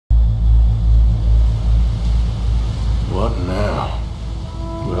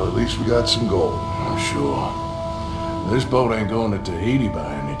least we got some gold. I'm sure. This boat ain't going to Tahiti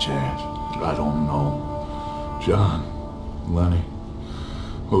by any chance. I don't know. John, Lenny,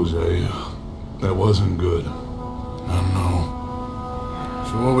 Hosea, that wasn't good. I know.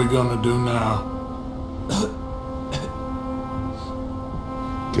 So what are we gonna do now?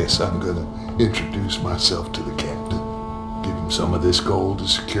 Guess I'm gonna introduce myself to the captain. Give him some of this gold to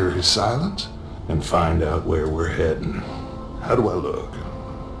secure his silence, and find out where we're heading. How do I look?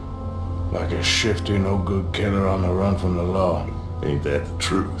 Like a shifty, no-good killer on the run from the law. Ain't that the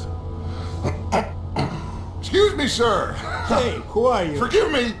truth? Excuse me, sir. Hey, who are you? Forgive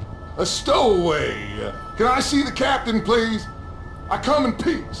me. A stowaway. Can I see the captain, please? I come in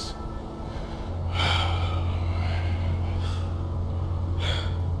peace.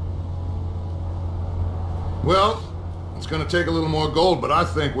 Well, it's gonna take a little more gold, but I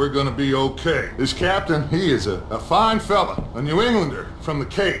think we're gonna be okay. This captain, he is a fine fella, a New Englander from the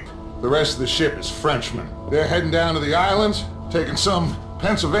Cape. The rest of the ship is Frenchmen. They're heading down to the islands, taking some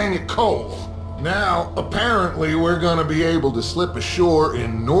Pennsylvania coal. Now, apparently, we're gonna be able to slip ashore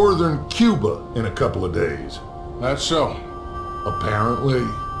in northern Cuba in a couple of days. That's so. Apparently.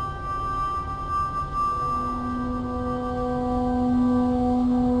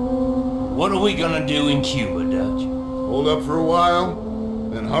 What are we gonna do in Cuba, Dutch? Hold up for a while,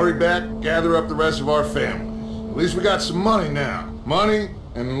 then hurry back, gather up the rest of our families. At least we got some money now. Money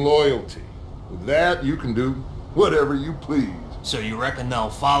and loyalty. With that, you can do whatever you please. So you reckon they'll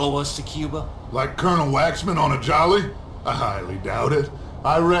follow us to Cuba? Like Colonel Waxman on a jolly? I highly doubt it.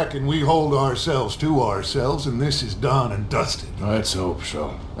 I reckon we hold ourselves to ourselves and this is done and dusted. Let's hope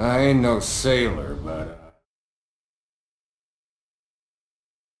so. I ain't no sailor, but